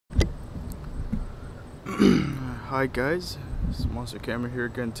Hi guys, it's Monster Camera here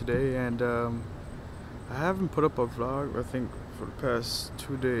again today, and I haven't put up a vlog I think for the past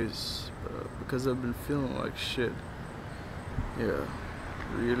 2 days because I've been feeling like shit. Yeah,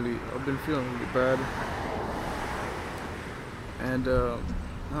 really, I've been feeling really bad, and I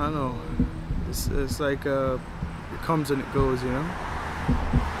don't know. It's like it comes and it goes, you know.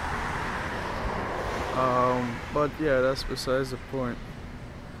 But yeah, that's besides the point.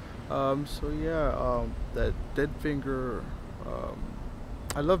 So yeah, that Dead Finger,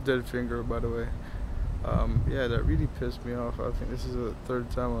 I love Dead Finger, by the way. Yeah, that really pissed me off. I think this is the third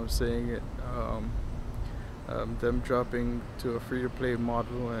time I'm saying it. Them dropping to a free-to-play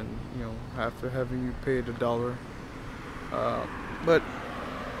model, and you know, after having you pay the dollar. But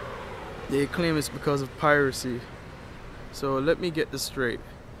they claim it's because of piracy. So let me get this straight.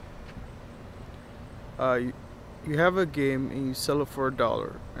 You have a game and you sell it for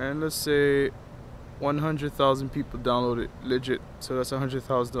 $1, and let's say 100,000 people download it legit, so that's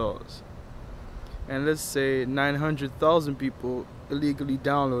 $100,000. And let's say 900,000 people illegally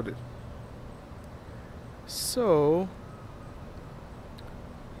download it. So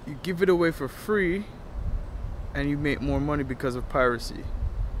you give it away for free, and you make more money because of piracy.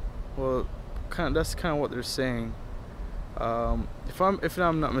 Well, that's kind of what they're saying. If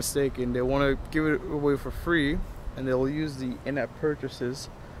I'm not mistaken, they want to give it away for free, and they'll use the in-app purchases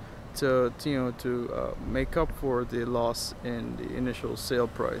to make up for the loss in the initial sale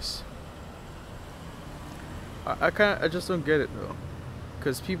price. I just don't get it though,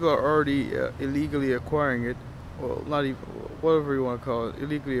 because people are already illegally acquiring it. Well, not even, whatever you want to call it,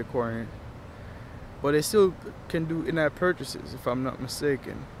 illegally acquiring it, but they still can do in-app purchases, if I'm not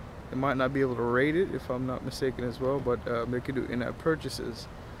mistaken. They might not be able to rate it, if I'm not mistaken, as well, but they can do in-app purchases.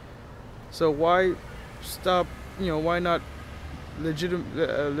 So why stop? Why not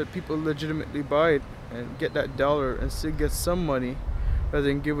let people legitimately buy it and get that dollar and still get some money, rather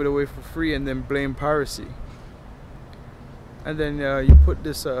than give it away for free and then blame piracy? And then you put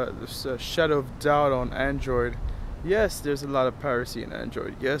this shadow of doubt on Android. Yes, there's a lot of piracy in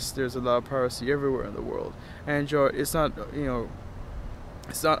Android. Yes, there's a lot of piracy everywhere in the world. Android, it's not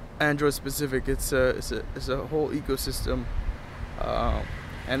it's not Android specific. It's a whole ecosystem,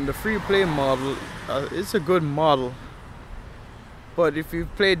 and the free play model, it's a good model. But if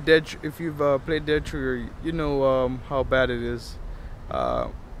you've played Dead Trigger, you know how bad it is.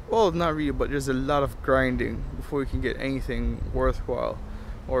 Well, not really, but there's a lot of grinding before you can get anything worthwhile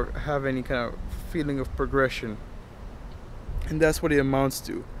or have any kind of feeling of progression, and that's what it amounts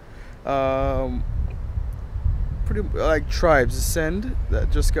to. Pretty like Tribes Ascend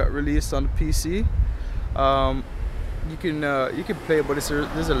that just got released on the PC. You can play it, but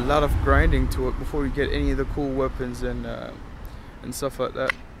there's a lot of grinding to it before you get any of the cool weapons and stuff like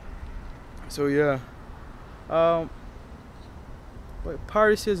that. So yeah, but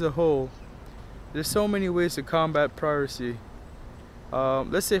piracy as a whole, there's so many ways to combat piracy.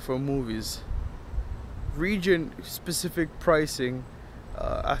 Let's say for movies, region specific pricing,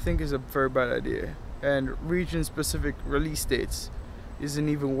 I think is a very bad idea. And region-specific release dates is an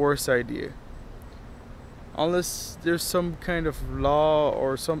even worse idea. Unless there's some kind of law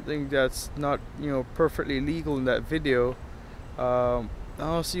or something that's not, perfectly legal in that video, I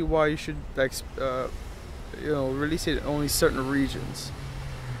don't see why you should release it in only certain regions.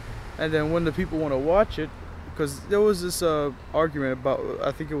 And then when the people want to watch it, because there was this argument about,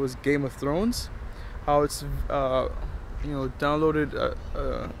 I think it was Game of Thrones, how it's downloaded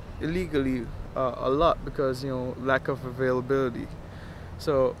illegally. A lot because lack of availability.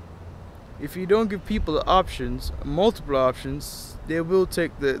 So if you don't give people the options, multiple options, they will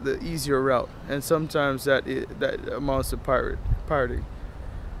take the easier route, and sometimes that amounts to pirating.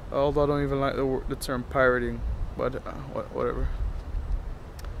 Although I don't even like the term pirating, but whatever.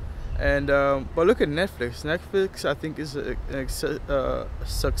 And but look at Netflix. Netflix, I think, is a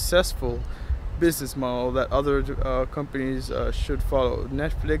successful business model that other companies should follow.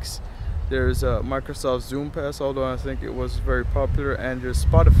 Netflix. There's Microsoft Zoom Pass, although I think it was very popular, and there's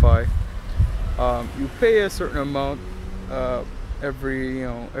Spotify. You pay a certain amount every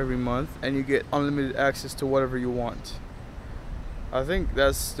month, and you get unlimited access to whatever you want. I think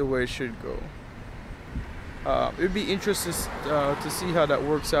that's the way it should go. It'd be interesting to see how that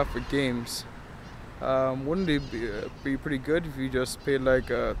works out for games. Wouldn't it be pretty good if you just paid like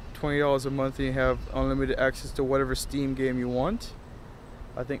 $20 a month and you have unlimited access to whatever Steam game you want?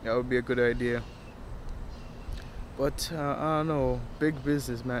 I think that would be a good idea. But I don't know, big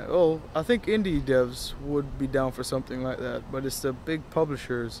business, man. Oh, I think indie devs would be down for something like that, but it's the big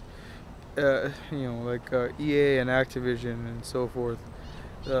publishers, like EA and Activision and so forth.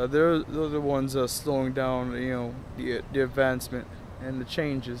 they're the ones slowing down, you know, the advancement and the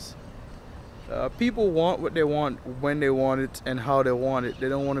changes. People want what they want when they want it and how they want it. They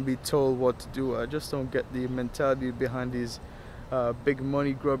don't want to be told what to do. I just don't get the mentality behind these big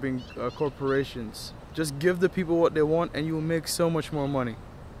money grubbing corporations. Just give the people what they want and you will make so much more money.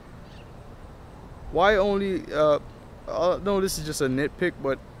 Why only, no, this is just a nitpick,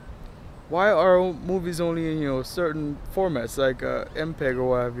 but why are movies only in, you know, certain formats like MPEG or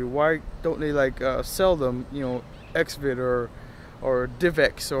what have you? Why don't they like sell them, you know, XVID or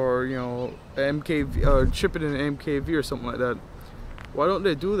DivX or, you know, MKV, or ship it in MKV or something like that? Why don't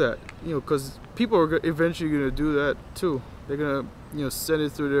they do that? You know, because people are eventually going to do that too. They're going to, you know, send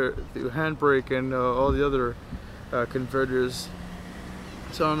it through Handbrake and all the other converters.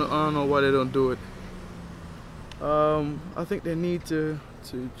 So I don't know why they don't do it. I think they need to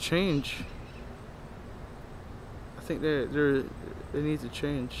change. I think they need to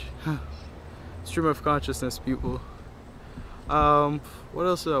change. Stream of consciousness, people. What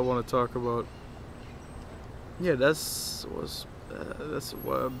else did I want to talk about? Yeah, that's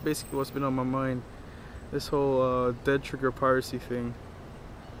basically what's been on my mind. This whole dead trigger piracy thing.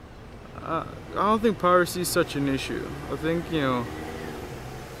 I don't think piracy is such an issue. I think, you know,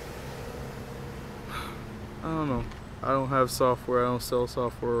 I don't know. I don't have software. I don't sell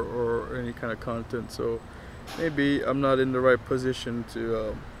software or any kind of content, so maybe I'm not in the right position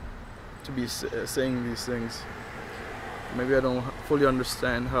to be saying these things. Maybe I don't fully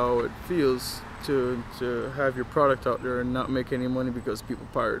understand how it feels to have your product out there and not make any money because people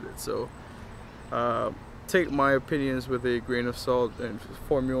pirate it. So take my opinions with a grain of salt and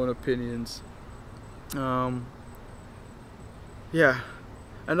form your own opinions. Yeah,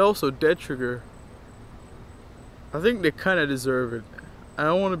 and also dead trigger. I think they kind of deserve it. I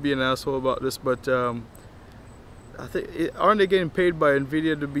don't want to be an asshole about this, but I think aren't they getting paid by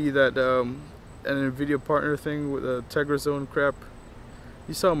Nvidia to be that an Nvidia partner thing with the TegraZone crap?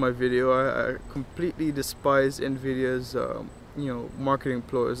 You saw my video. I completely despise Nvidia's you know, marketing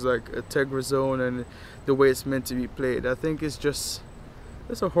ploys like a TegraZone and the way it's meant to be played. I think it's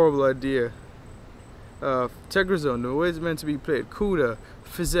a horrible idea. TegraZone, the way it's meant to be played, CUDA,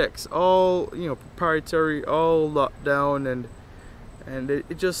 PhysX, all, you know, proprietary, all locked down, and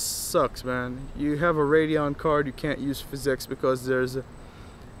it just sucks, man. You have a Radeon card, you can't use PhysX because there's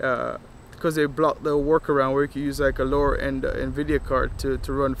because they blocked the workaround where you can use like a lower end Nvidia card to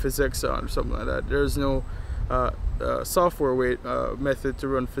run PhysX on or something like that. There's no software method to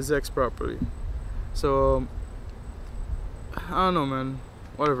run PhysX properly. So I don't know, man.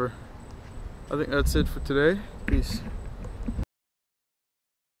 Whatever. I think that's it for today. Peace.